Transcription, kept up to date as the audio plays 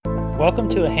Welcome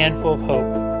to A Handful of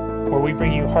Hope, where we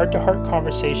bring you heart-to-heart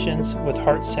conversations with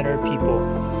heart-centered people.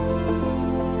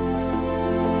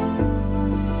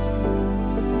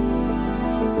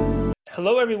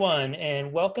 Hello, everyone,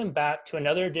 and welcome back to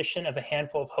another edition of A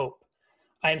Handful of Hope.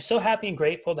 I am so happy and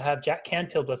grateful to have Jack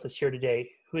Canfield with us here today,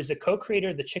 who is the co-creator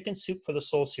of the Chicken Soup for the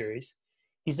Soul series.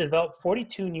 He's developed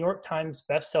 42 New York Times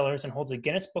bestsellers and holds a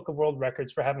Guinness Book of World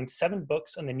Records for having 7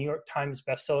 books on the New York Times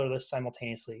bestseller list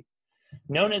simultaneously.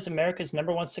 Known as America's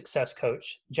 #1 success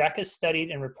coach, Jack has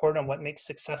studied and reported on what makes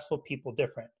successful people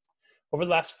different. Over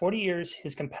the last 40 years,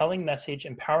 his compelling message,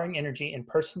 empowering energy, and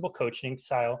personable coaching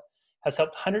style has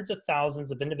helped hundreds of thousands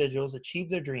of individuals achieve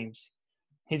their dreams.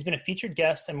 He's been a featured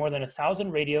guest in more than 1,000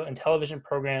 radio and television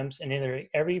programs in nearly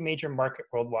every major market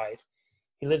worldwide.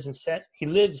 He lives in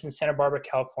Santa Barbara,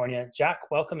 California.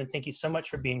 Jack, welcome, and thank you so much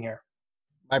for being here.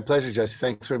 My pleasure, Jesse.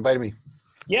 Thanks for inviting me.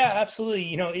 Yeah, absolutely.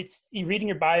 You know, it's reading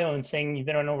your bio and saying you've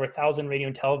been on over 1,000 radio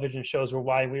and television shows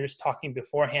worldwide. We were just talking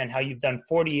beforehand how you've done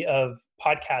 40 of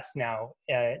podcasts now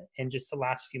in just the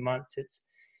last few months.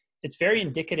 It's very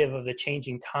indicative of the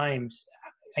changing times.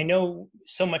 I know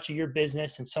so much of your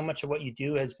business and so much of what you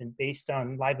do has been based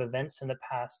on live events in the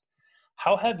past.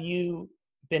 How have you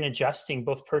been adjusting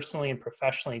both personally and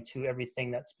professionally to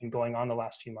everything that's been going on the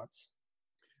last few months?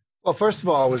 Well, first of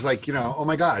all, it was like, oh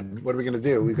my God, what are we going to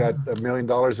do? We got $1 million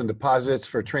in deposits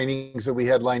for trainings that we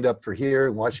had lined up for here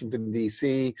in Washington,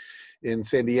 D.C., in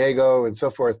San Diego, and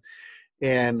so forth.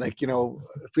 And if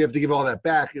we have to give all that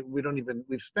back,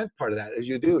 we've spent part of that, as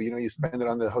you do. You spend it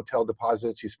on the hotel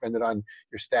deposits, you spend it on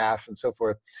your staff and so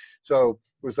forth. So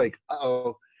it was like,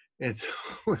 uh-oh. And so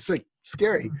it was like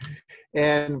scary.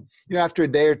 And, after a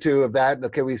day or two of that,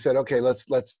 we said,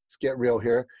 let's get real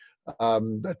here.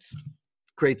 Let's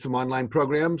create some online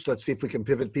programs. Let's see if we can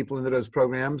pivot people into those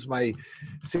programs. My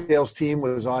sales team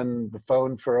was on the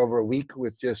phone for over a week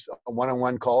with just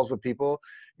one-on-one calls with people,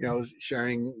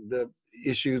 sharing the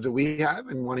issue that we have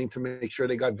and wanting to make sure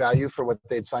they got value for what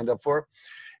they'd signed up for.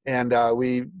 And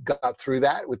we got through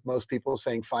that with most people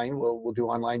saying, fine, we'll do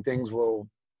online things. We'll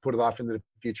put it off into the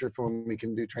future for when we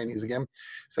can do trainings again.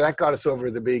 So that got us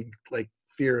over the big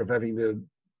fear of having to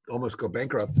almost go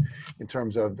bankrupt in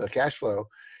terms of the cash flow.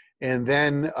 And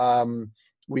then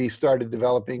we started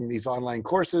developing these online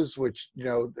courses, which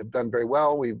have done very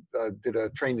well. We did a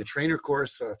train the trainer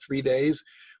course, 3 days,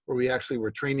 where we actually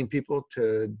were training people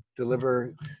to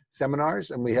deliver seminars,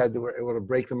 and we were able to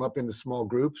break them up into small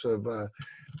groups of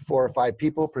 4 or 5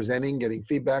 people presenting, getting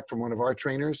feedback from one of our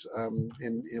trainers.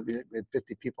 We had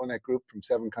 50 people in that group from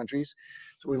 7 countries.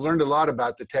 So we learned a lot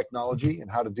about the technology and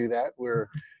how to do that. We're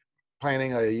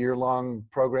planning a year-long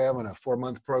program and a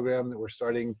 4-month program that we're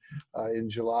starting in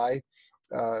July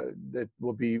that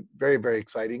will be very, very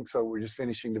exciting. So we're just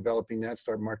finishing developing that,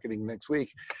 start marketing next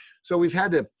week. So we've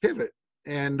had to pivot.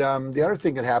 And the other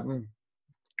thing that happened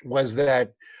was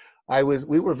that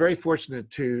we were very fortunate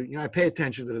to, I pay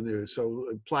attention to the news. So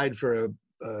applied for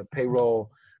a payroll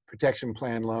protection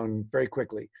plan loan very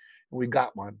quickly. And we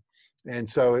got one. And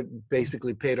so it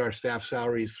basically paid our staff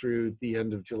salaries through the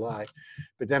end of July.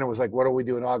 But then it was like, what do we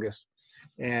do in August?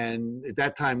 And at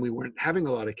that time, we weren't having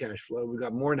a lot of cash flow. We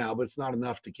got more now, but it's not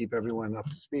enough to keep everyone up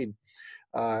to speed.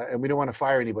 And we don't want to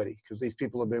fire anybody because these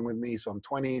people have been with me some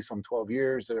 20, some 12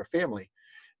 years. They're family,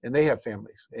 and they have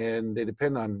families, and they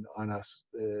depend on us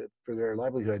for their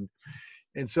livelihood.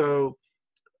 And so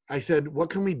I said,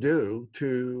 what can we do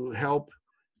to help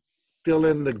fill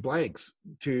in the blanks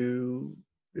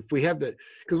if we have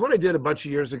because what I did a bunch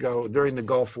of years ago during the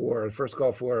Gulf War, the first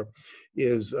Gulf War,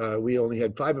 is we only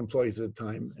had 5 employees at the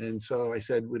time. And so I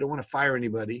said, we don't want to fire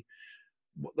anybody.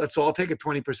 Let's all take a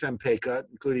 20% pay cut,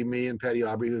 including me and Patty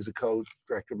Aubrey, who's the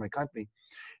co-director of my company.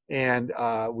 And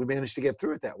we managed to get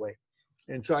through it that way.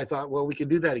 And so I thought, well, we could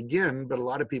do that again, but a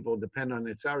lot of people depend on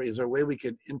that salary. Is there a way we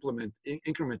could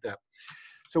increment that?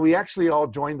 So we actually all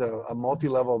joined a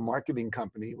multi-level marketing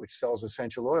company, which sells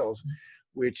essential oils,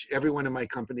 which everyone in my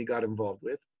company got involved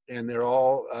with. And they're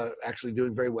all actually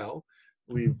doing very well.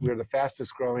 We're the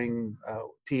fastest growing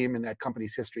team in that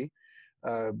company's history.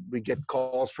 We get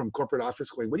calls from corporate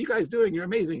office going, what are you guys doing? You're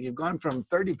amazing. You've gone from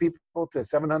 30 people to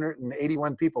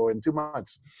 781 people in 2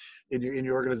 months in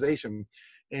your organization.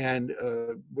 And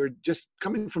we're just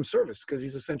coming from service because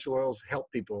these essential oils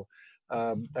help people.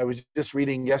 I was just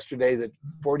reading yesterday that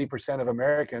 40% of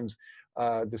Americans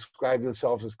describe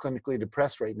themselves as clinically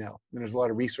depressed right now. And there's a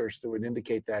lot of research that would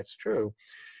indicate that's true.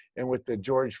 And with the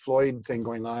George Floyd thing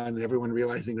going on and everyone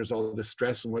realizing there's all this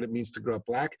stress and what it means to grow up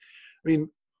Black, I mean,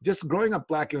 just growing up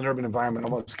Black in an urban environment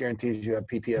almost guarantees you have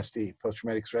PTSD,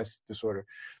 post-traumatic stress disorder.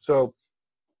 So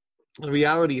the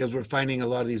reality is we're finding a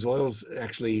lot of these oils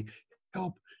actually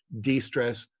help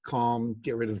de-stress, calm,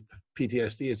 get rid of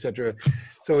PTSD, etc.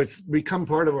 So it's become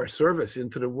part of our service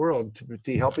into the world to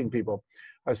be helping people.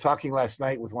 I was talking last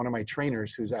night with one of my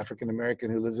trainers who's African-American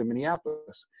who lives in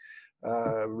Minneapolis,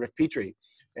 Rick Petrie,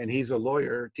 and he's a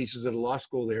lawyer, teaches at a law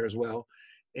school there as well.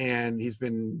 And he's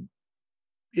been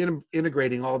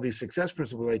integrating all these success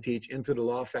principles I teach into the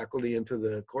law faculty, into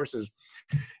the courses.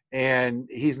 And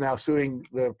he's now suing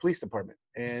the police department,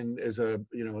 and as a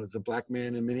black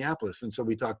man in Minneapolis. And so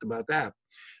we talked about that.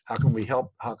 How can we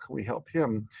help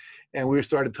him? And we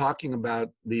started talking about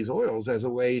these oils as a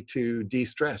way to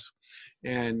de-stress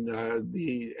and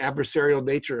the adversarial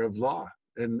nature of law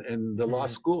and the law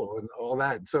school and all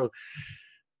that. So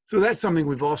that's something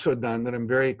we've also done that I'm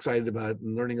very excited about,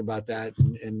 and learning about that,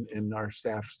 and our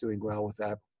staff's doing well with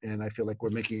that. And I feel like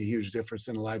we're making a huge difference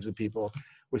in the lives of people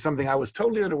with something I was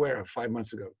totally unaware of 5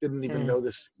 months ago. Didn't even know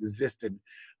this existed.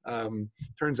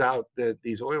 Turns out that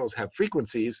these oils have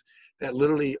frequencies that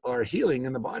literally are healing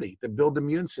in the body, that build the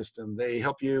immune system. They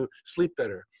help you sleep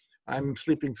better. I'm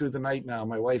sleeping through the night now.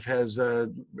 My wife has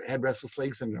had restless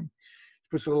leg syndrome.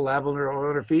 Puts a little lavender oil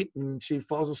on her feet and she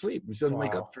falls asleep. She doesn't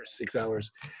wake up for 6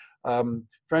 hours.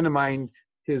 Friend of mine,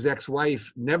 his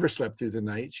ex-wife never slept through the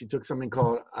night. She took something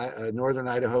called Northern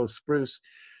Idaho spruce,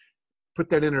 put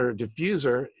that in her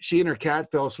diffuser. She and her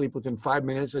cat fell asleep within 5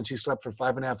 minutes, and she slept for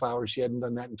 5.5 hours. She hadn't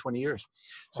done that in 20 years.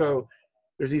 So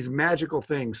there's these magical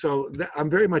things. So I'm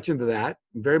very much into that.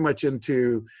 I'm very much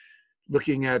into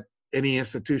looking at any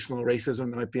institutional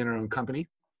racism that might be in our own company.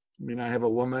 I mean, I have a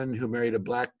woman who married a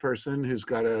black person who's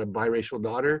got a biracial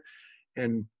daughter,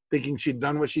 and thinking she'd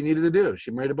done what she needed to do.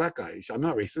 She married a black guy. I'm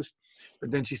not racist.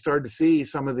 But then she started to see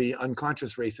some of the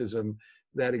unconscious racism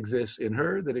that exists in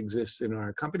her, that exists in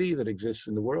our company, that exists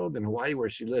in the world, in Hawaii, where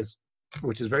she lives,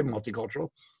 which is very multicultural.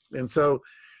 And so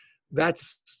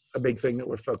that's a big thing that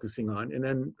we're focusing on. And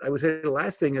then I would say the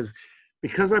last thing is,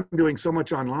 because I'm doing so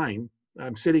much online,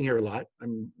 I'm sitting here a lot.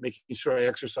 I'm making sure I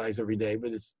exercise every day,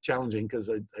 but it's challenging because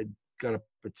I got up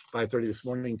at 5:30 this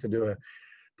morning to do a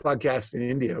podcast in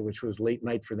India, which was late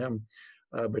night for them.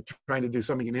 But trying to do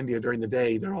something in India during the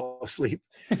day, they're all asleep.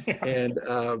 And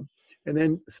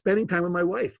then spending time with my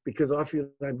wife, because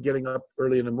often I'm getting up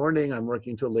early in the morning, I'm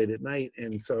working till late at night.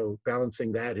 And so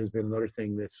balancing that has been another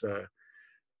thing that's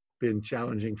been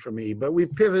challenging for me. But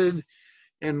we've pivoted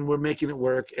and we're making it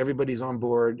work. Everybody's on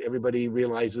board. Everybody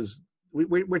realizes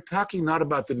we're talking not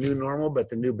about the new normal, but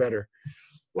the new better.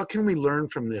 What can we learn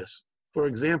from this? For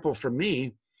example, for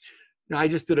me, I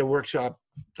just did a workshop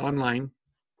online.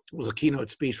 It was a keynote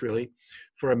speech, really,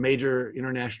 for a major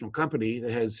international company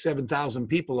that has 7,000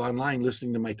 people online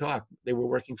listening to my talk. They were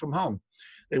working from home.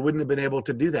 They wouldn't have been able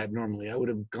to do that normally. I would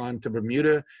have gone to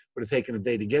Bermuda, would have taken a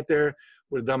day to get there,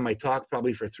 would have done my talk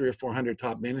probably for 300 or 400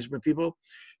 top management people,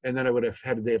 and then I would have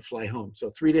had a day to fly home. So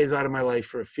 3 days out of my life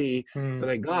for a fee that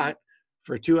I got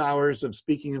for 2 hours of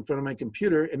speaking in front of my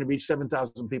computer, and to reach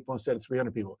 7,000 people instead of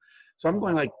 300 people. So I'm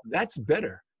going like, that's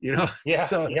better. Yeah.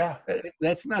 So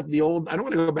that's not the old, I don't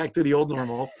want to go back to the old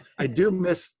normal. I do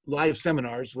miss live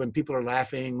seminars when people are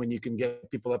laughing, when you can get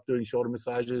people up doing shoulder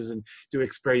massages and do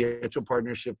experiential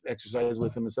partnership exercises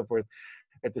with them and so forth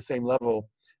at the same level.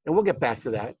 And we'll get back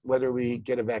to that, whether we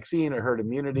get a vaccine or herd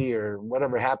immunity or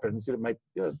whatever happens. It might,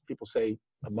 people say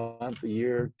a month, a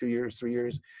year, 2 years, 3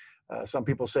 years. Some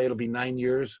people say it'll be 9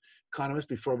 years, economists,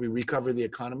 before we recover the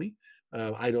economy.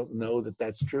 I don't know that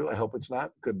that's true. I hope it's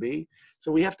not. Could be.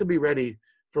 So we have to be ready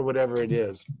for whatever it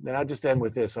is. And I'll just end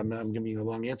with this. I'm giving you a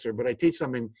long answer, but I teach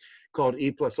something called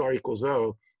E plus R equals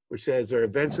O, which says there are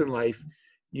events in life.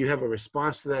 You have a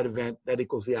response to that event that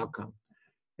equals the outcome.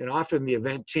 And often the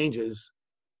event changes.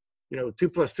 2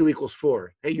 plus 2 equals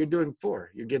 4. Hey, you're doing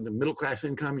 4. You're getting the middle class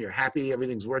income. You're happy.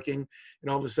 Everything's working.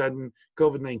 And all of a sudden,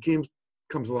 COVID-19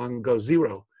 comes along and goes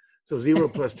 0. So 0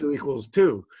 plus 2 equals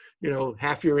 2.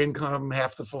 Half your income,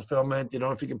 half the fulfillment.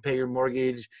 If you can pay your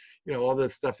mortgage, all the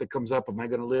stuff that comes up. Am I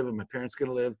going to live? Are my parents going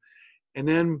to live? And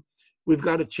then we've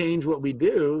got to change what we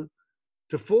do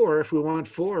to 4. If we want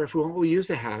 4, if we want what we used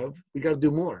to have, we got to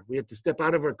do more. We have to step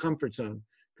out of our comfort zone,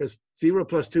 because 0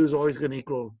 plus 2 is always going to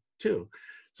equal 2.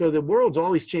 So the world's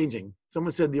always changing.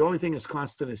 Someone said the only thing that's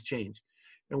constant is change.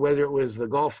 And whether it was the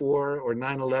Gulf War or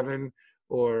 9/11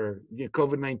 or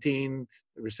COVID-19,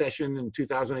 the recession in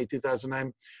 2008,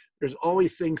 2009, there's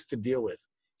always things to deal with.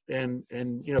 And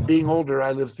being older,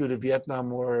 I lived through the Vietnam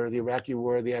War, the Iraqi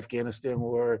War, the Afghanistan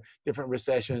War, different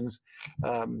recessions.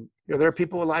 There are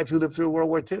people alive who lived through World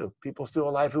War II. People still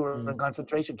alive who were in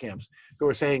concentration camps who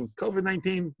are saying,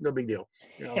 COVID-19, no big deal.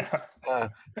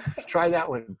 Try that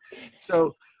one.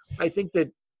 So I think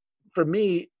that for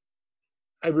me,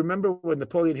 I remember when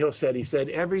Napoleon Hill said, he said,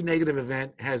 every negative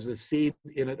event has a seed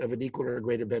in it of an equal or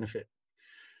greater benefit.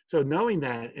 So knowing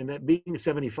that, and that being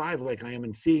 75 like I am,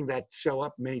 and seeing that show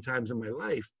up many times in my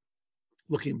life,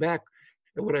 looking back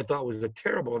at what I thought was a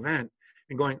terrible event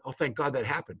and going, oh, thank God that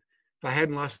happened. If I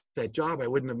hadn't lost that job, I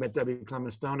wouldn't have met W.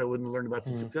 Clement Stone. I wouldn't have learned about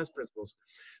the success principles.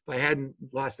 If I hadn't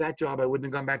lost that job, I wouldn't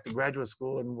have gone back to graduate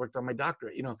school and worked on my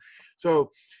doctorate, you know. So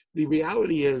the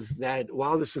reality is that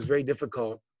while this is very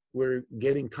difficult, we're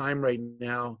getting time right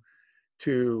now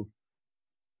to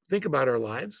think about our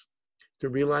lives, to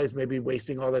realize maybe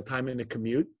wasting all that time in a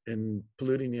commute and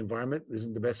polluting the environment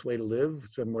isn't the best way to live.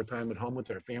 Spend more time at home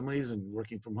with our families and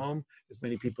working from home, as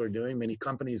many people are doing. Many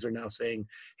companies are now saying,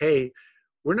 hey,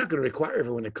 we're not going to require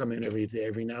everyone to come in every day,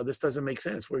 every now. This doesn't make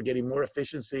sense. We're getting more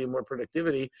efficiency and more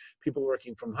productivity, people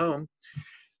working from home.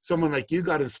 Someone like you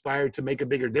got inspired to make a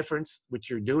bigger difference,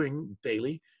 which you're doing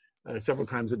daily, several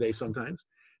times a day sometimes.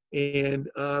 And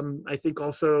I think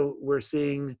also we're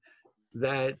seeing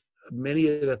that many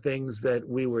of the things that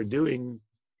we were doing,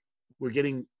 we're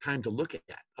getting time to look at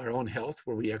our own health.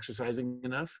 Were we exercising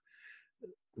enough?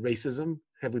 Racism,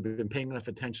 have we been paying enough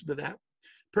attention to that?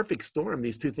 Perfect storm,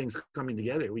 these two things coming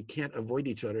together. We can't avoid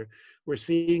each other. We're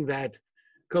seeing that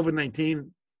COVID-19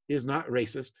 is not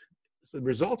racist. So the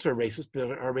results are racist,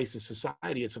 but our racist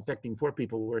society, it's affecting poor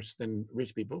people worse than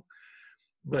rich people.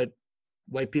 But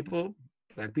white people,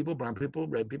 black people, brown people,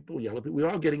 red people, yellow people, we're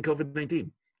all getting COVID-19.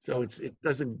 So it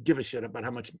doesn't give a shit about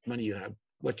how much money you have,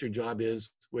 what your job is,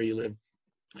 where you live.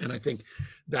 And I think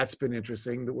that's been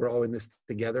interesting, that we're all in this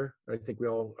together. I think we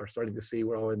all are starting to see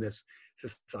we're all in this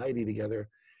society together.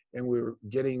 And we're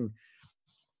getting,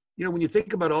 you know, when you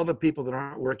think about all the people that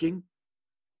aren't working,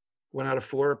 1 out of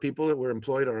 4 people that were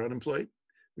employed are unemployed.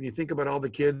 When you think about all the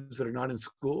kids that are not in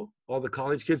school, all the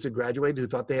college kids that graduated who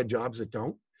thought they had jobs that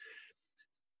don't,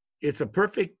 it's a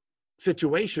perfect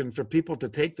situation for people to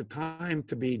take the time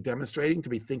to be demonstrating, to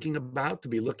be thinking about, to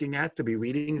be looking at, to be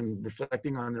reading and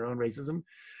reflecting on their own racism,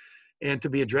 and to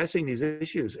be addressing these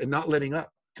issues and not letting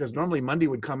up. Because normally Monday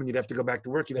would come and you'd have to go back to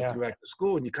work, you'd have to go back to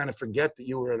school, and you kind of forget that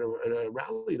you were at a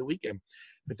rally the weekend.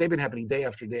 But they've been happening day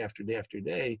after day after day after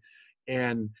day.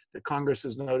 And the Congress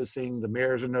is noticing, the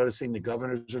mayors are noticing, the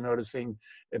governors are noticing,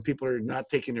 and people are not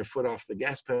taking their foot off the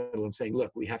gas pedal and saying,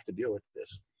 look, we have to deal with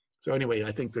this. So anyway,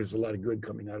 I think there's a lot of good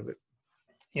coming out of it.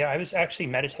 Yeah, I was actually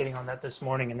meditating on that this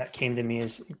morning, and that came to me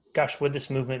as, gosh, would this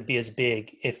movement be as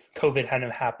big if COVID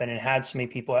hadn't happened and had so many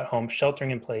people at home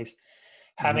sheltering in place,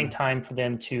 having time for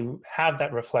them to have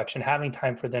that reflection, having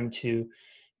time for them to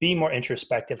be more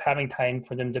introspective, having time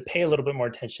for them to pay a little bit more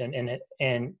attention,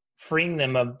 and freeing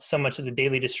them of so much of the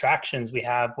daily distractions we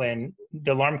have when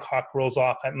the alarm clock rolls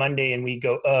off at Monday and we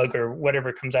go, ugh, or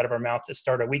whatever comes out of our mouth to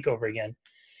start a week over again.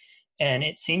 And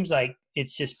it seems like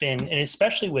it's just been, and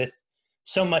especially with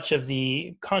so much of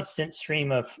the constant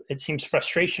stream of, it seems,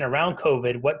 frustration around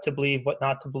COVID, what to believe, what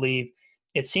not to believe.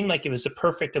 It seemed like it was a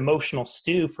perfect emotional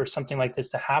stew for something like this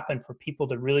to happen, for people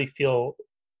to really feel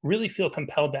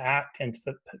compelled to act and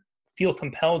feel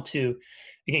compelled to,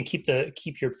 again, keep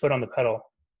your foot on the pedal.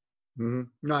 Mm-hmm.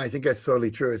 No, I think that's totally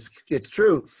true. It's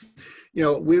true. You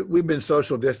know, we've been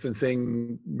social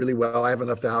distancing really well. I haven't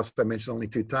left the house, I mentioned, only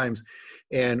 2 times.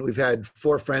 And we've had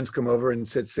 4 friends come over and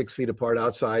sit 6 feet apart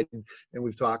outside, and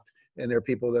we've talked. And there are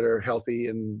people that are healthy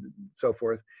and so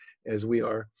forth, as we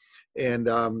are. And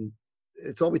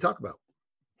it's all we talk about.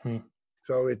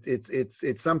 So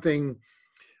it's something.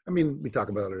 I mean, we talk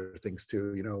about other things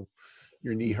too, you know.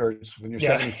 Your knee hurts when you're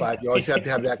 75. You always have to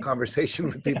have that conversation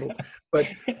with people.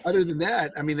 But other than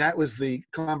that, I mean, that was the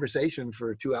conversation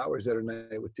for 2 hours that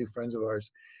night with 2 friends of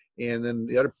ours. And then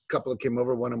the other couple that came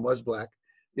over, one of them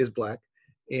is black,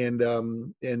 and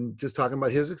just talking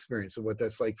about his experience of what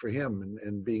that's like for him,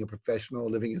 and being a professional,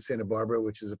 living in Santa Barbara,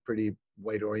 which is a pretty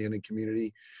white-oriented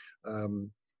community.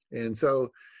 And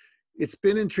so it's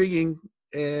been intriguing,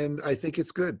 and I think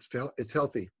it's good. It's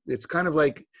healthy. It's kind of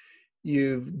like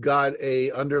you've got a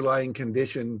underlying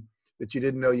condition that you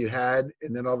didn't know you had,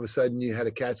 and then all of a sudden you had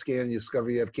a CAT scan and you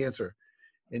discover you have cancer,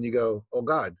 and you go, oh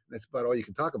God, that's about all you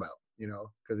can talk about, you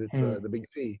know, because it's the big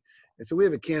C. And so we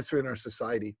have a cancer in our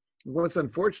society. And what's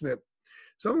unfortunate,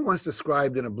 someone once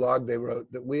described in a blog they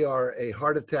wrote that we are a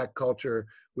heart attack culture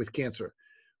with cancer,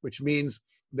 which means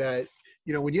that,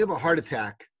 you know, when you have a heart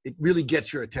attack, it really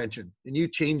gets your attention, and you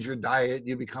change your diet,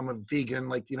 you become a vegan,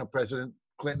 like, you know, President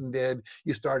Clinton did,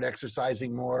 you start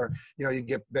exercising more, you know, you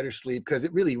get better sleep, because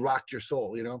it really rocked your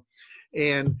soul, you know.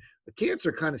 And the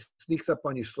cancer kind of sneaks up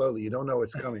on you slowly. You don't know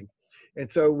it's coming. And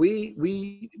so we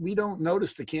don't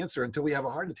notice the cancer until we have a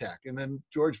heart attack. And then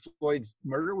George Floyd's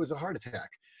murder was a heart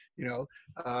attack, you know,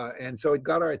 and so it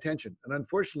got our attention. And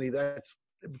unfortunately, that's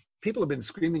people have been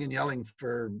screaming and yelling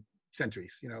for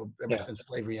centuries, ever Yeah. since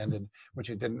slavery ended, which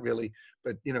it didn't really,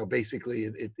 but basically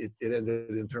it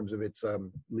ended in terms of its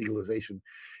legalization.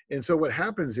 And so what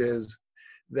happens is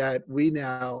that we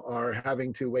now are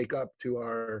having to wake up to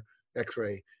our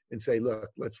X-ray and say, look,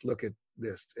 let's look at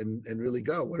this and really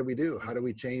go. What do we do? How do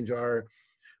we change our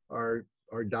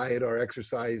diet, our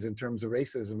exercise in terms of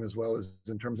racism, as well as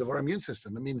in terms of our immune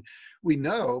system? I mean, we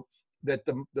know that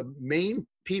the main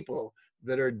people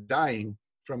that are dying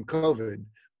from COVID,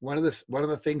 one of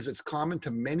the things that's common to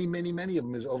many of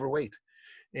them is overweight,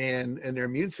 and their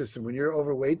immune system. When you're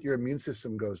overweight, your immune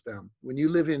system goes down. When you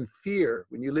live in fear,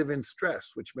 when you live in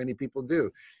stress, which many people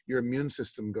do, your immune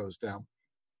system goes down.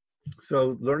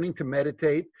 So learning to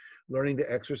meditate, learning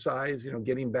to exercise,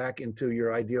 getting back into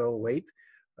your ideal weight.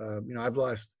 I've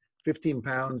lost 15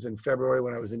 pounds in February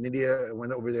when I was in India. I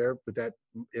went over there with that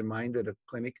in mind at a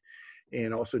clinic,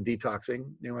 and also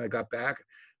detoxing. When I got back,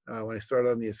 when I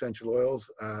started on the essential oils,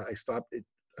 I stopped it.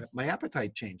 My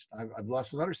appetite changed. I've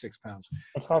lost another 6 pounds.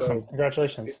 That's awesome. So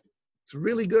Congratulations. it's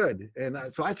really good. And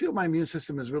so I feel my immune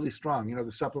system is really strong.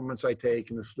 The supplements I take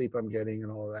and the sleep I'm getting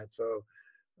and all of that. So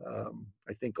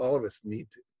I think all of us need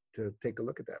to take a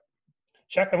look at that.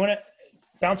 Jack, I want to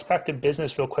bounce back to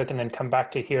business real quick and then come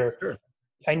back to here. Sure.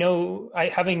 I know,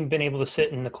 having been able to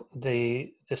sit in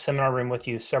the seminar room with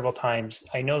you several times,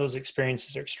 I know those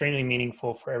experiences are extremely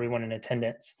meaningful for everyone in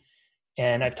attendance.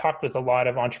 And I've talked with a lot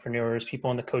of entrepreneurs, people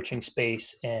in the coaching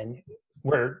space, and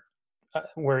where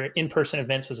in-person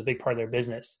events was a big part of their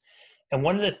business. And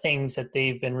one of the things that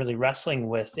they've been really wrestling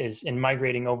with is in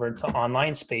migrating over into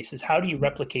online spaces, how do you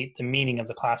replicate the meaning of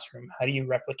the classroom? How do you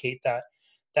replicate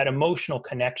that emotional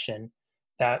connection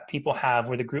that people have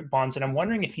where the group bonds? And I'm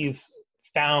wondering if you've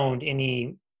found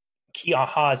any key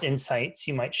ahas, insights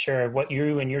you might share of what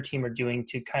you and your team are doing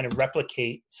to kind of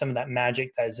replicate some of that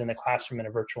magic that is in the classroom in a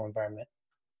virtual environment.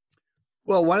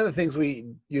 Well, one of the things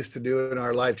we used to do in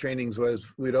our live trainings was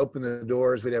we'd open the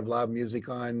doors, we'd have loud music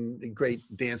on, great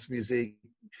dance music.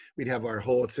 We'd have our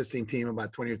whole assisting team,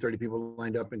 about 20 or 30 people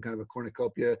lined up in kind of a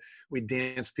cornucopia. We'd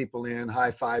dance people in,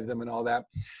 high five them and all that.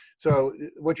 So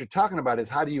what you're talking about is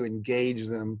how do you engage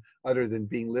them other than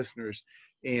being listeners?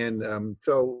 And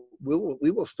so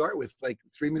we will start with like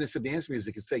 3 minutes of dance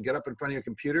music and say, get up in front of your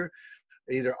computer.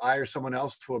 Either I or someone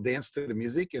else will dance to the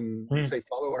music and say,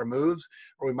 follow our moves.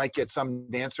 Or we might get some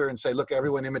dancer and say, look,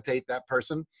 everyone imitate that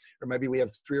person. Or maybe we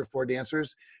have 3 or 4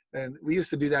 dancers. And we used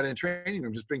to do that in a training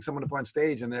room, just bring someone up on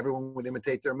stage and everyone would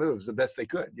imitate their moves the best they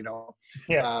could,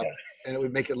 and it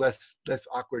would make it less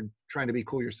awkward trying to be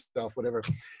cool yourself, whatever.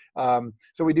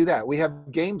 So we do that. We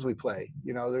have games we play.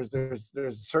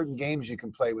 There's certain games you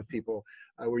can play with people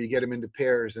where you get them into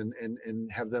pairs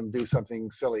and have them do something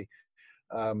silly.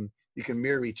 You can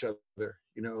mirror each other,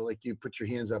 like you put your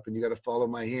hands up and you got to follow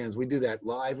my hands. We do that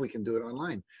live. We can do it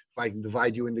online. If I can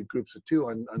divide you into groups of 2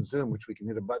 on Zoom, which we can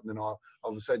hit a button and all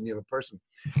of a sudden you have a person.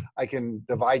 I can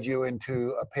divide you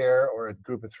into a pair or a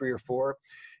group of 3 or 4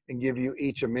 and give you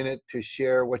each a minute to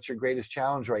share what's your greatest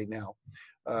challenge right now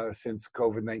since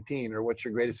COVID-19, or what's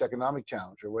your greatest economic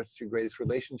challenge, or what's your greatest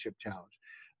relationship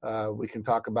challenge. We can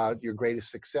talk about your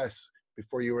greatest success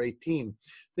before you were 18,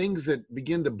 things that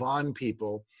begin to bond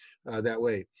people that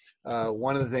way.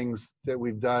 One of the things that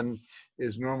we've done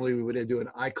is normally we would do an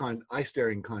eye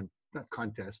staring not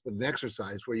contest, but an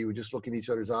exercise where you would just look in each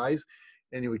other's eyes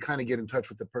and you would kind of get in touch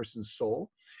with the person's soul.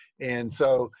 And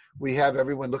so we have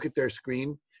everyone look at their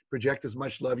screen, project as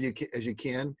much love as you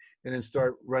can, and then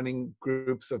start running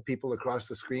groups of people across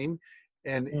the screen.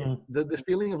 And the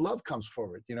feeling of love comes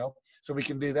forward, so we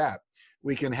can do that.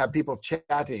 We can have people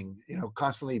chatting,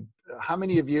 constantly, how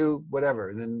many of you, whatever,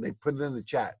 and then they put it in the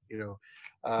chat,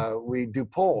 we do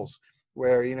polls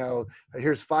where,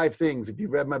 here's 5 things. If you've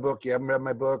read my book, you haven't read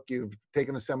my book, you've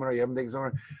taken a seminar, you haven't taken a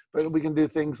seminar, but we can do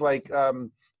things like,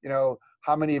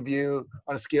 how many of you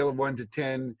on a scale of 1 to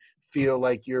 10 feel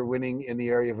like you're winning in the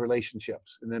area of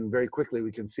relationships? And then very quickly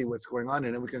we can see what's going on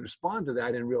and then we can respond to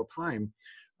that in real time.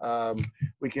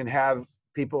 We can have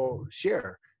people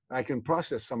share. I can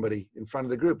process somebody in front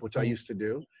of the group, which I used to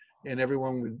do, and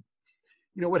everyone would,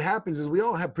 what happens is we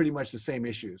all have pretty much the same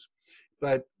issues,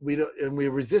 but we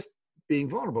resist being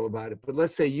vulnerable about it. But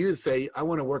let's say you say, I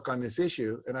want to work on this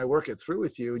issue, and I work it through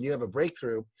with you, and you have a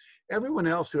breakthrough. Everyone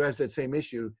else who has that same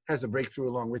issue has a breakthrough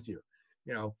along with you.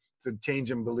 It's a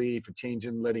change in belief, a change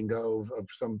in letting go of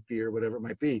some fear, whatever it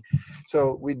might be.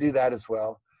 So we do that as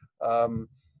well.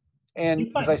 And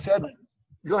as I said,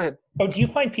 go ahead. Oh, do you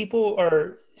find people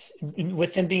are,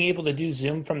 with them being able to do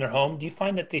Zoom from their home, do you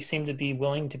find that they seem to be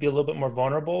willing to be a little bit more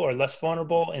vulnerable or less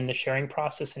vulnerable in the sharing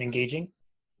process and engaging?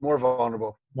 More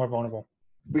vulnerable. More vulnerable.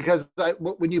 because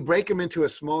when you break them into a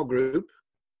small group,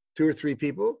 2 or 3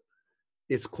 people,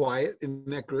 it's quiet in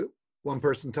that group. One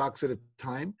person talks at a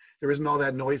time. There isn't all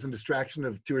that noise and distraction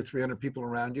of 200 or 300 people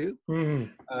around you.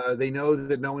 They know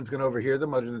that no one's going to overhear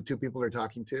them other than the 2 people they're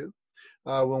talking to.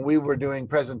 When we were doing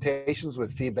presentations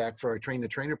with feedback for our Train the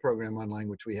Trainer program online,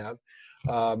 which we have,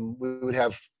 we would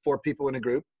have 4 people in a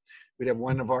group. We'd have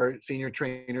one of our senior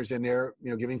trainers in there,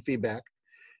 giving feedback.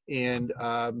 And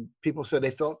people said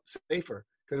they felt safer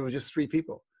because it was just 3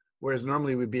 people. Whereas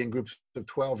normally we'd be in groups of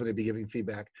 12 and they'd be giving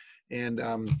feedback. And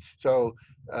so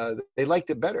they liked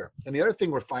it better. And the other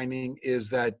thing we're finding is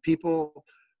that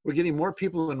we're getting more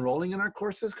people enrolling in our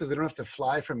courses because they don't have to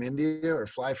fly from India or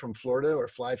fly from Florida or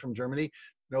fly from Germany.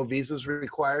 No visas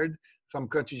required. Some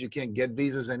countries you can't get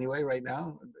visas anyway right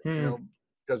now,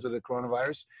 because of the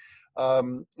coronavirus.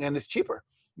 And it's cheaper.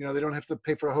 They don't have to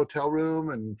pay for a hotel room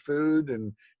and food,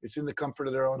 and it's in the comfort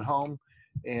of their own home.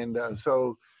 And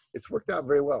so it's worked out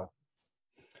very well.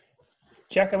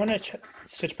 Jack, I want to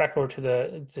switch back over to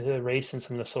the race and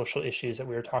some of the social issues that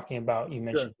we were talking about. You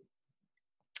mentioned.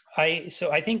 Sure.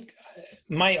 So I think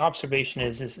my observation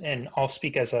is, and I'll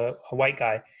speak as a white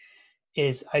guy,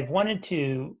 is I've wanted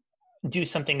to do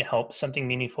something to help, something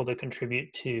meaningful to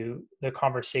contribute to the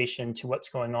conversation, to what's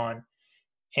going on.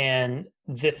 And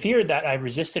the fear that I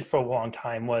resisted for a long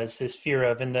time was this fear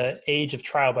of, in the age of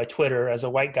trial by Twitter, as a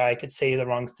white guy, I could say the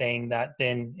wrong thing, that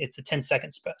then it's a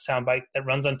 10-second soundbite that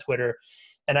runs on Twitter.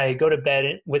 And I go to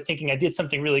bed with thinking I did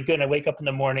something really good. And I wake up in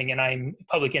the morning and I'm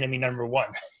public enemy number 1,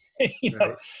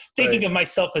 thinking of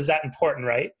myself as that important.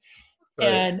 Right.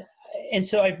 And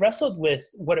so I've wrestled with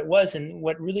what it was, and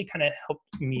what really kind of helped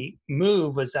me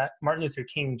move was that Martin Luther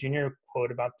King Jr.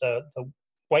 quote about the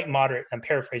white moderate. I'm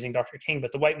paraphrasing Dr. King,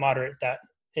 but the white moderate that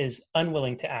is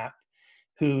unwilling to act,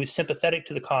 who's sympathetic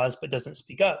to the cause but doesn't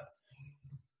speak up.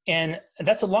 And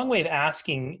that's a long way of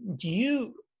asking, do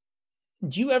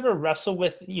you ever wrestle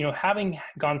with, having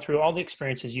gone through all the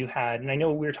experiences you had, and I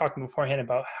know we were talking beforehand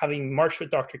about having marched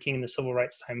with Dr. King in the civil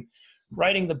rights time,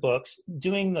 writing the books,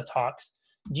 doing the talks,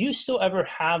 do you still ever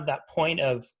have that point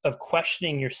of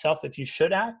questioning yourself if you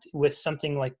should act with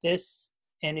something like this?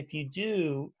 And if you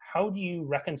do, how do you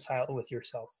reconcile it with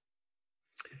yourself?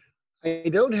 I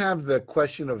don't have the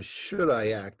question of should I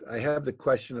act. I have the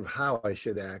question of how I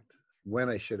should act, when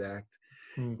I should act.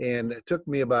 And it took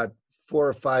me about 4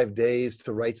 or 5 days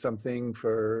to write something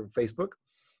for Facebook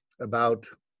about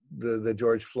the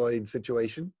George Floyd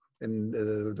situation and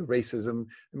the racism.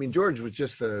 I mean, George was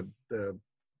just the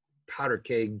powder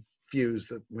keg fuse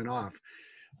that went off.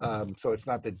 So it's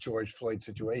not the George Floyd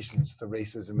situation, it's the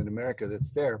racism in America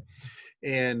that's there.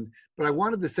 But I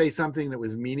wanted to say something that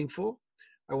was meaningful.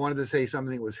 I wanted to say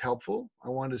something that was helpful. I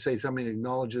wanted to say something that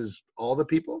acknowledges all the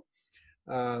people.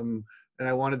 And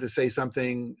I wanted to say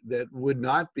something that would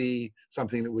not be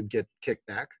something that would get kicked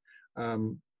back.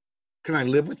 Can I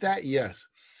live with that? Yes.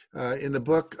 In the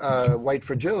book, White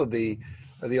Fragility,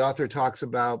 the author talks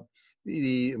about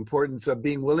the importance of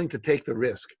being willing to take the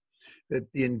risk,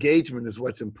 that the engagement is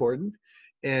what's important.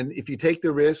 And if you take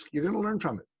the risk, you're going to learn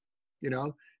from it,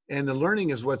 and the learning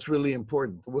is what's really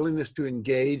important. The willingness to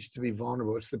engage, to be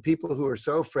vulnerable. It's the people who are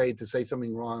so afraid to say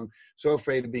something wrong, so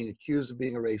afraid of being accused of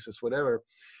being a racist, whatever.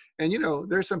 And,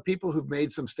 there's some people who've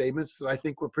made some statements that I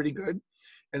think were pretty good,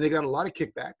 and they got a lot of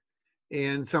kickback,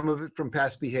 and some of it from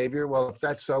past behavior. Well, if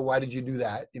that's so, why did you do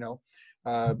that?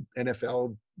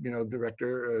 NFL,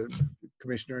 director,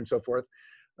 commissioner, and so forth,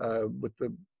 with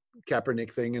the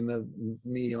Kaepernick thing and the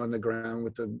knee on the ground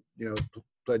with the,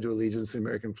 Pledge of Allegiance, the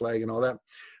American flag, and all that,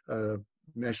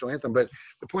 national anthem. But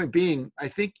the point being, I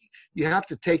think you have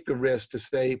to take the risk to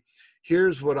say,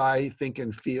 here's what I think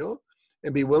and feel,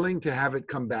 and be willing to have it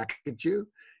come back at you.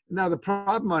 Now, the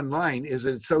problem online is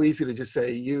that it's so easy to just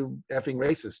say, you effing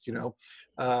racist,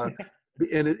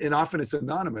 and often it's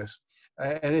anonymous.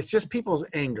 And it's just people's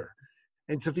anger.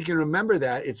 And so if you can remember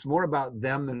that, it's more about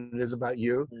them than it is about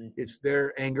you. It's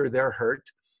their anger, their hurt.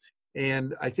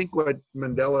 And I think what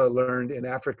Mandela learned in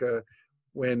Africa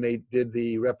when they did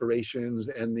the reparations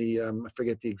and the, I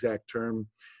forget the exact term,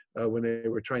 when they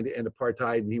were trying to end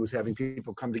apartheid, and he was having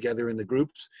people come together in the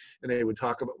groups, and they would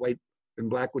talk about, white and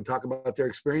black would talk about their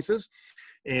experiences,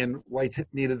 and whites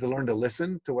needed to learn to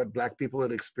listen to what black people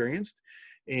had experienced.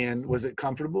 And was it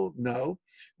comfortable? No.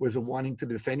 Was it wanting to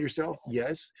defend yourself?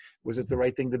 Yes. Was it the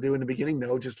right thing to do in the beginning?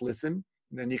 No, just listen.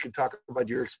 And then you can talk about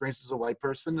your experience as a white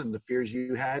person and the fears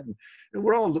you had. And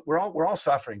we're all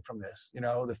suffering from this.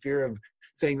 The fear of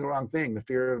saying the wrong thing, the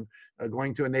fear of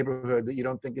going to a neighborhood that you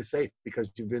don't think is safe because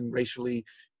you've been racially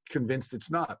convinced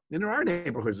it's not. And there are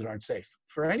neighborhoods that aren't safe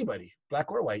for anybody,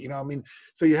 black or white.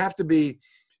 So you have to be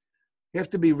you have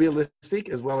to be realistic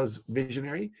as well as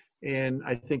visionary. And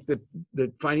I think that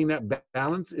finding that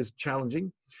balance is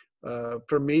challenging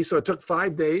for me. So it took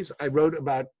 5 days. I wrote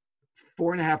about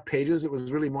 4.5 pages. It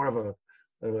was really more of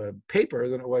a paper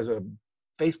than it was a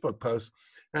Facebook post.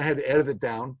 And I had to edit it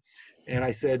down. And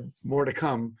I said, more to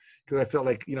come, because I felt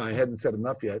like, I hadn't said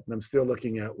enough yet. And I'm still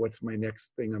looking at what's my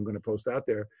next thing I'm going to post out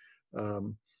there.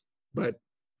 But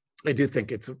I do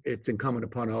think it's incumbent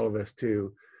upon all of us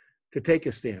to take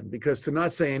a stand, because to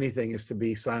not say anything is to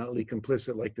be silently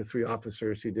complicit, like the 3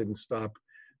 officers who didn't stop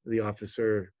the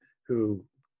officer who,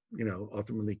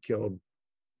 ultimately killed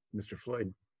Mr.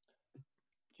 Floyd.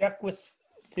 Jack, with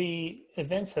the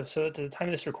events so at the time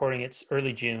of this recording, it's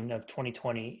early June of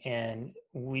 2020, and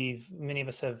many of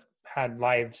us have had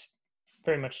lives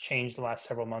very much changed the last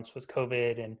several months with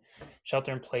COVID and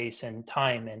shelter in place and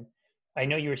time. And I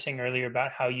know you were saying earlier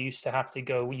about how you used to have to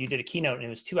go, you did a keynote and it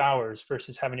was 2 hours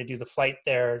versus having to do the flight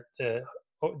there, the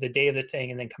day of the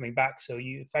thing, and then coming back. So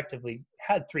you effectively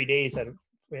had 3 days that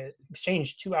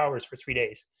exchanged 2 hours for 3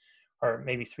 days, or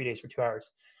maybe 3 days for 2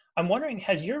 hours. I'm wondering,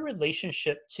 has your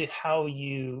relationship to how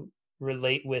you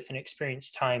relate with and experience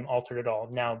time altered at all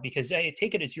now? Because I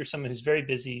take it as you're someone who's very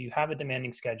busy, you have a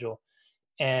demanding schedule,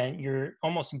 and you're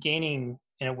almost gaining,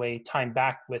 in a way, time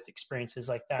back with experiences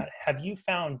like that. Have you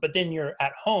found, but then you're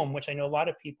at home, which I know a lot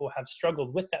of people have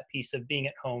struggled with that piece of being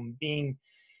at home, being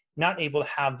not able to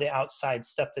have the outside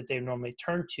stuff that they normally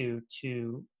turn to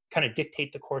kind of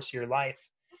dictate the course of your life.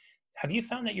 Have you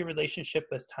found that your relationship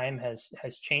with time has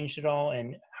changed at all?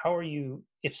 And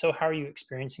if so, how are you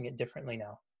experiencing it differently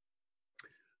now?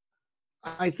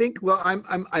 I think, well,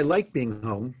 I like being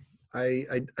home. I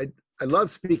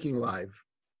love speaking live,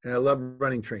 and I love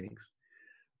running trainings.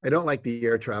 I don't like the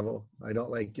air travel. I don't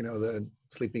like, the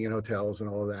sleeping in hotels and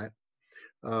all of that.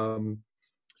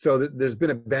 So there's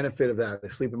been a benefit of that. I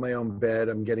sleep in my own bed.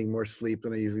 I'm getting more sleep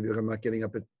than I usually do. I'm not getting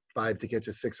up at 5 to catch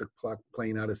a 6 o'clock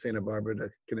plane out of Santa Barbara to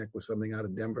connect with something out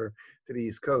of Denver to the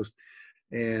East Coast.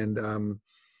 And,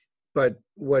 but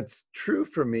what's true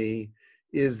for me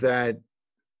is that,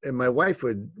 and my wife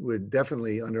would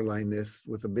definitely underline this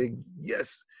with a big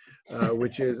yes,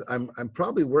 which is I'm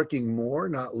probably working more,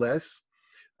 not less,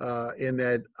 in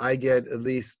that I get at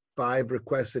least 5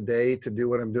 requests a day to do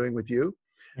what I'm doing with you,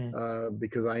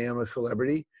 because I am a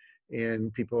celebrity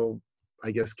and people,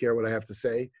 I guess, care what I have to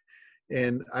say.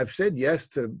 And I've said yes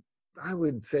to, I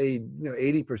would say,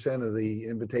 80% of the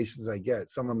invitations I get.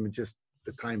 Some of them just,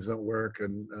 the times don't work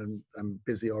and I'm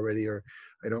busy already, or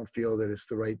I don't feel that it's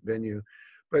the right venue.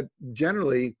 But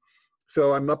generally,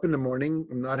 so I'm up in the morning,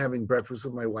 I'm not having breakfast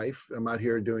with my wife. I'm out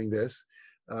here doing this.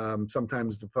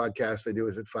 Sometimes the podcast I do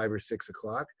is at 5 or 6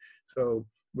 o'clock. So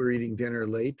we're eating dinner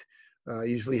late. I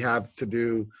usually have to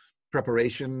do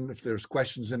preparation. If there's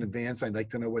questions in advance, I'd like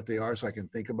to know what they are so I can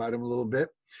think about them a little bit.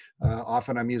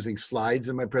 Often I'm using slides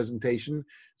in my presentation.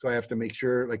 So I have to make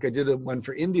sure, like I did one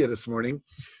for India this morning.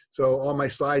 So all my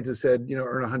slides that said,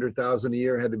 earn 100,000 a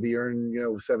year had to be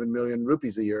earned, 7 million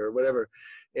rupees a year or whatever.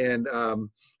 And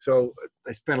so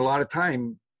I spent a lot of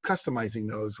time customizing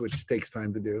those, which takes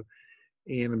time to do.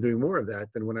 And I'm doing more of that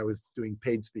than when I was doing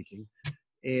paid speaking.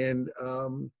 And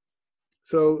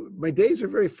so my days are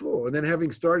very full. And then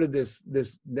having started this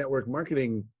network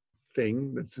marketing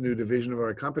thing, that's a new division of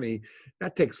our company,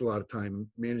 that takes a lot of time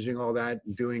managing all that.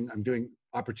 I'm doing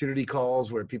opportunity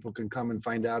calls where people can come and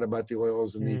find out about the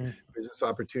oils and the business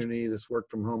opportunity, this work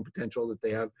from home potential that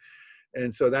they have.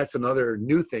 And so that's another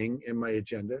new thing in my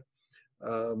agenda.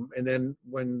 And then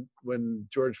when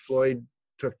George Floyd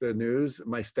took the news,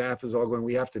 my staff is all going,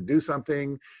 we have to do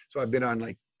something. So I've been on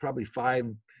like probably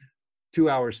 5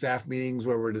 2-hour staff meetings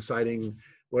where we're deciding,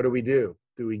 what do we do?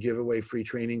 Do we give away free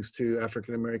trainings to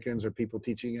African Americans or people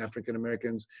teaching African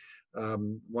Americans?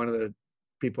 One of the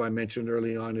people I mentioned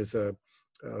early on is a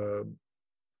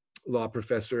law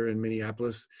professor in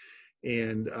Minneapolis,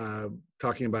 and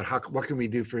talking about what can we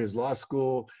do for his law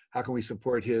school? How can we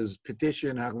support his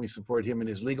petition? How can we support him in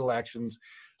his legal actions?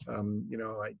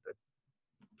 I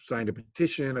signed a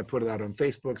petition, I put it out on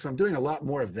Facebook. So I'm doing a lot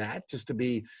more of that just to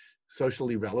be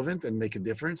socially relevant and make a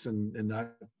difference and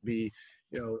not be,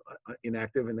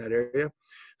 inactive in that area.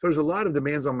 So there's a lot of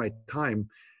demands on my time.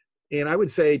 And I would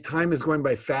say time is going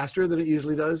by faster than it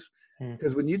usually does.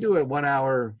 Because when you do a 1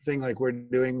 hour thing like we're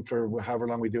doing for however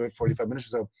long we do it, 45 minutes or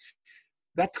so,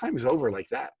 that time is over like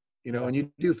that. And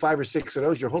you do 5 or 6 of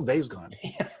those, your whole day's gone.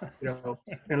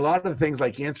 And a lot of the things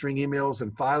like answering emails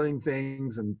and filing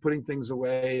things and putting things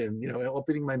away and,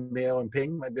 opening my mail and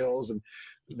paying my bills, and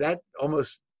that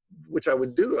almost, which I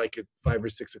would do like at 5 or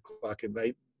 6 o'clock at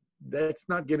night, that's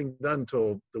not getting done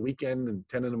till the weekend and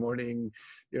 10 in the morning,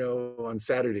 on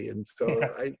Saturday. And so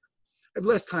have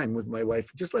less time with my wife,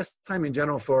 just less time in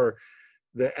general for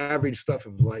the average stuff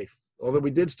of life. Although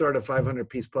we did start a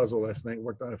 500-piece puzzle last night,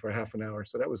 worked on it for half an hour,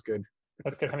 so that was good.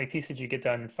 That's good. How many pieces did you get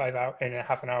done in 5 hours in a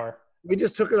half an hour? We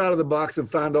just took it out of the box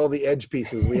and found all the edge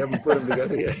pieces. We haven't put them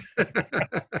together yet.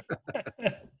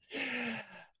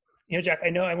 Jack, I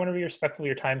know I want to be respectful of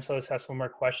your time, so let's ask one more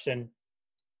question.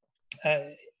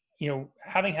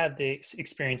 Having had the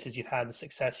experiences you've had, the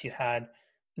success you had,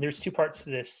 there's two parts to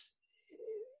this.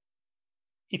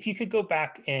 If you could go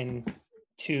back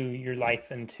into your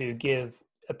life and to give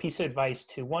a piece of advice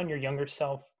to one, your younger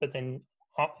self, but then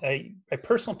a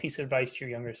personal piece of advice to your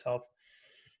younger self,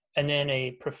 and then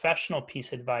a professional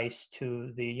piece of advice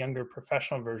to the younger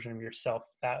professional version of yourself,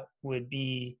 that would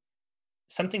be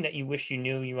something that you wish you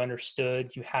knew, you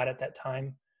understood, you had at that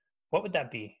time, what would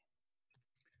that be?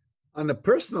 On the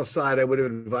personal side, I would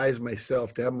have advised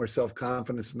myself to have more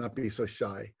self-confidence and not be so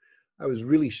shy. I was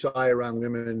really shy around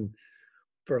women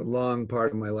for a long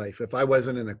part of my life. If I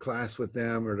wasn't in a class with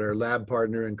them or their lab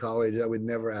partner in college, I would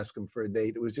never ask them for a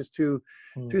date. It was just too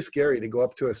scary to go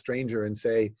up to a stranger and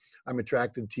say, I'm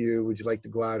attracted to you. Would you like to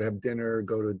go out, have dinner,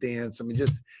 go to a dance? I mean,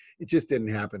 it just didn't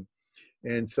happen.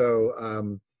 And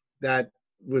so that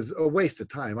was a waste of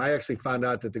time. I actually found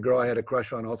out that the girl I had a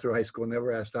crush on all through high school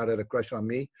never asked out, had a crush on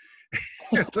me.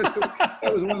 That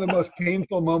was one of the most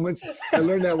painful moments. I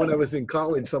learned that when I was in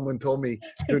college. Someone told me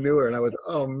who knew her, and I was,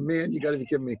 oh man, you got to be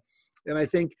kidding me. And I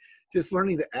think just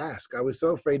learning to ask. I was so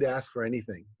afraid to ask for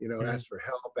anything, ask for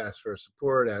help, ask for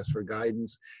support, ask for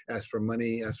guidance, ask for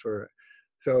money,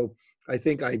 so I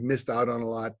think I missed out on a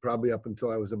lot, probably up until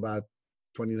I was about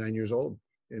 29 years old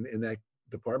in that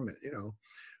department,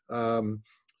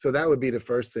 so that would be the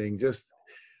first thing.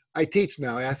 I teach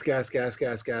now, ask.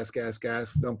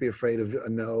 Don't be afraid of a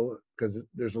no, because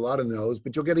there's a lot of no's,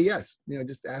 but you'll get a yes.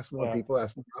 Just ask more people,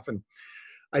 ask more often.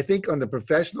 I think on the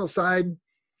professional side,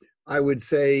 I would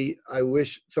say I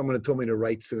wish someone had told me to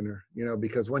write sooner,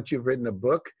 because once you've written a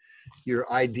book, your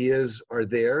ideas are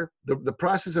there. The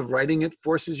process of writing it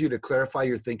forces you to clarify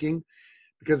your thinking,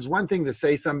 because it's one thing to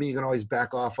say something, you can always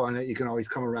back off on it, you can always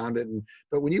come around it,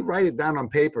 but when you write it down on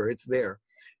paper, it's there.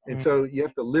 And so you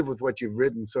have to live with what you've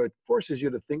written. So it forces you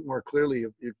to think more clearly.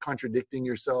 If you're contradicting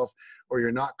yourself, or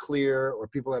you're not clear, or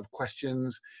people have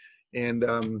questions. And,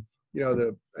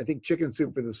 I think Chicken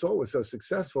Soup for the Soul was so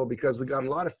successful because we got a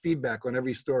lot of feedback on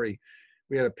every story.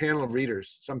 We had a panel of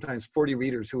readers, sometimes 40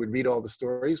 readers, who would read all the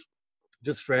stories,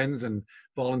 just friends and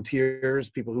volunteers,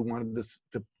 people who wanted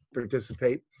to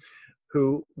participate,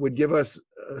 who would give us,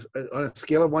 on a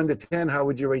scale of 1 to 10, how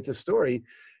would you rate the story?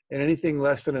 And anything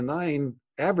less than a 9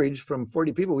 average from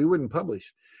 40 people, we wouldn't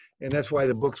publish. And that's why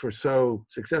the books were so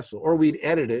successful. Or we'd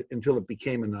edit it until it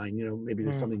became a 9, maybe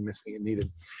there's something missing and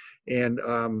needed. And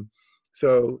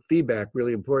so feedback,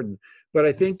 really important. But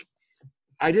I think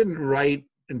I didn't write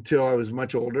until I was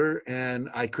much older, and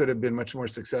I could have been much more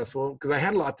successful because I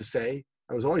had a lot to say.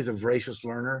 I was always a voracious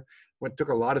learner. Took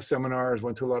a lot of seminars,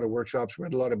 went to a lot of workshops,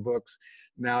 read a lot of books.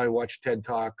 Now I watch TED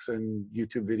Talks and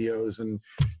YouTube videos, and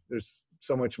there's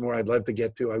so much more I'd love to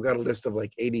get to. I've got a list of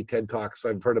like 80 TED Talks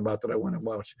I've heard about that I want to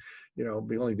watch. We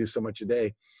only do so much a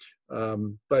day.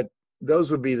 But those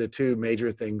would be the two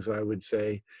major things I would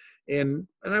say. And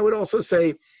I would also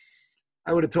say,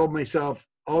 I would have told myself,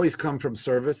 always come from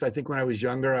service. I think when I was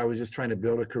younger, I was just trying to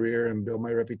build a career and build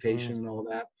my reputation and all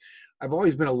that. I've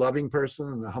always been a loving person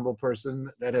and a humble person.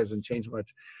 That hasn't changed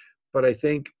much. But I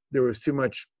think there was too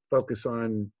much focus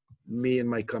on me and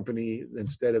my company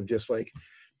instead of just like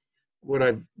what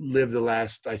I've lived the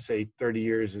last, I say 30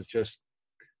 years is just,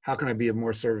 how can I be of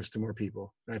more service to more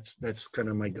people? That's kind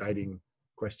of my guiding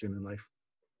question in life.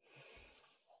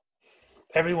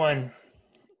 Everyone,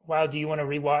 wow, do you want to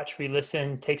rewatch,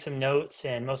 re-listen, take some notes,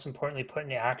 and most importantly, put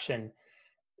into action?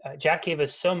 Jack gave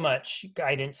us so much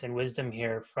guidance and wisdom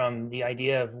here, from the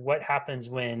idea of what happens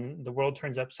when the world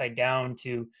turns upside down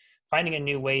to finding a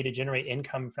new way to generate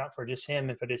income, not for just him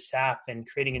and for his staff, and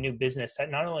creating a new business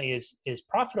that not only is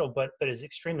profitable, but is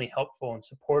extremely helpful and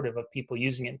supportive of people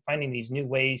using it, and finding these new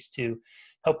ways to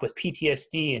help with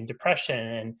PTSD and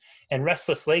depression and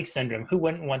restless leg syndrome. Who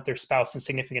wouldn't want their spouse and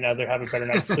significant other have a better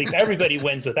night's sleep? Everybody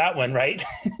wins with that one, right?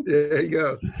 There you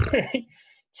go.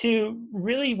 To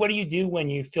really, what do you do when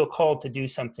you feel called to do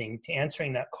something, to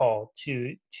answering that call,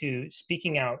 to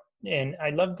speaking out? And I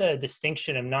love the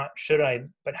distinction of not should I,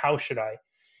 but how should I?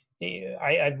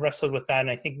 I've wrestled with that, and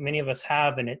I think many of us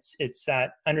have, and it's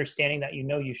that understanding that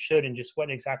you should, and just what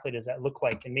exactly does that look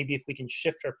like? And maybe if we can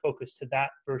shift our focus to that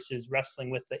versus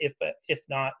wrestling with the if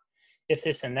not, if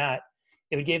this and that,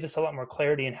 it would give us a lot more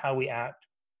clarity in how we act.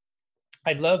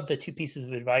 I love the two pieces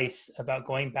of advice about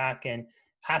going back and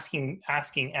asking,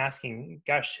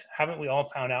 gosh, haven't we all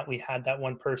found out we had that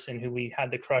one person who we had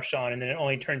the crush on? And then it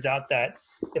only turns out that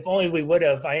if only we would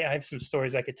have, I have some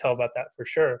stories I could tell about that for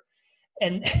sure.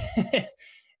 And,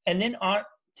 and then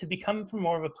to become from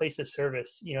more of a place of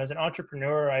service, as an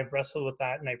entrepreneur, I've wrestled with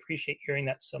that. And I appreciate hearing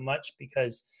that so much,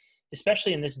 because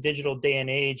especially in this digital day and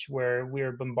age where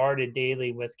we're bombarded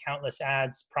daily with countless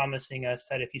ads promising us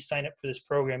that if you sign up for this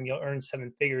program, you'll earn 7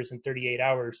 figures in 38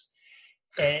 hours.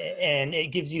 And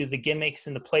it gives you the gimmicks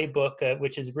and the playbook,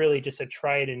 which is really just a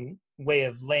tried and way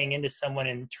of laying into someone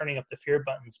and turning up the fear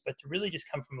buttons. But to really just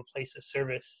come from a place of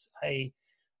service, I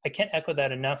can't echo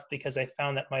that enough, because I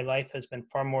found that my life has been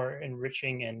far more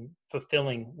enriching and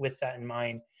fulfilling with that in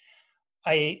mind.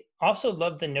 I also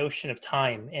love the notion of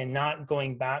time and not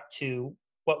going back to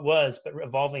what was, but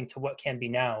evolving to what can be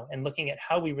now, and looking at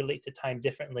how we relate to time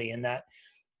differently. And that,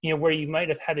 where you might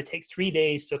have had to take 3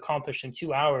 days to accomplish in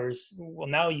 2 hours, well,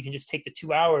 now you can just take the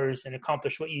 2 hours and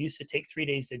accomplish what you used to take 3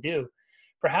 days to do.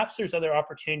 Perhaps there's other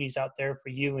opportunities out there for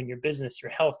you and your business,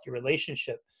 your health, your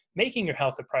relationship, making your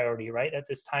health a priority, right? At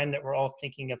this time that we're all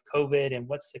thinking of COVID and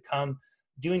what's to come,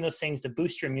 doing those things to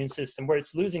boost your immune system, where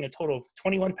it's losing a total of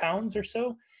 21 pounds or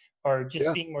so, or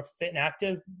just being more fit and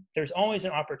active. There's always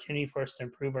an opportunity for us to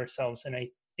improve ourselves. And I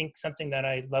think something that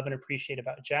I love and appreciate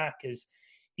about Jack is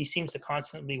he seems to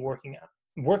constantly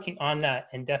working on that,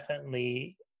 and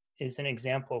definitely is an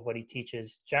example of what he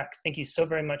teaches. Jack, thank you so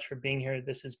very much for being here.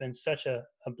 This has been such a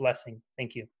blessing.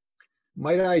 Thank you.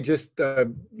 Might I just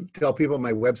tell people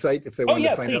my website if they want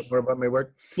to find out more about my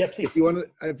work? Yeah, please. If you want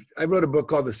to, I wrote a book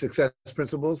called The Success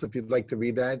Principles, if you'd like to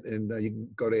read that, and you can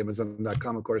go to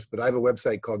Amazon.com, of course, but I have a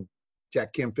website called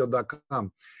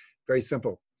jackcanfield.com. Very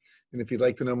simple. And if you'd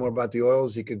like to know more about the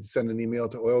oils, you can send an email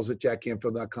to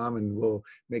oils@jackcanfield.com, and we'll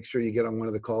make sure you get on one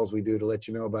of the calls we do to let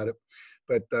you know about it.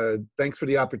 But thanks for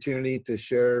the opportunity to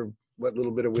share what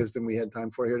little bit of wisdom we had time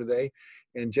for here today.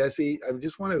 And Jesse, I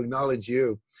just want to acknowledge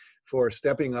you for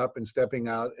stepping up and stepping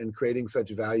out and creating such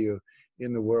value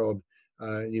in the world.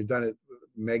 You've done it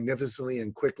magnificently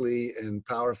and quickly and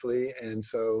powerfully. And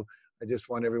so I just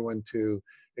want everyone to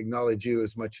acknowledge you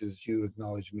as much as you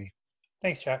acknowledge me.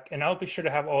 Thanks, Jack. And I'll be sure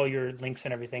to have all your links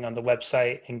and everything on the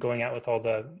website, and going out with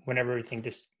whenever everything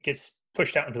just gets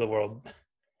pushed out into the world.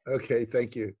 Okay,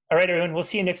 thank you. All right, everyone. We'll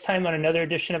see you next time on another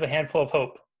edition of A Handful of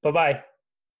Hope. Bye-bye.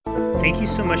 Thank you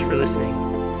so much for listening.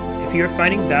 If you are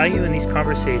finding value in these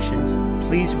conversations,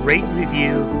 please rate and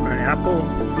review on Apple,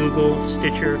 Google,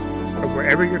 Stitcher, or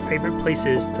wherever your favorite place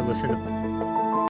is to listen to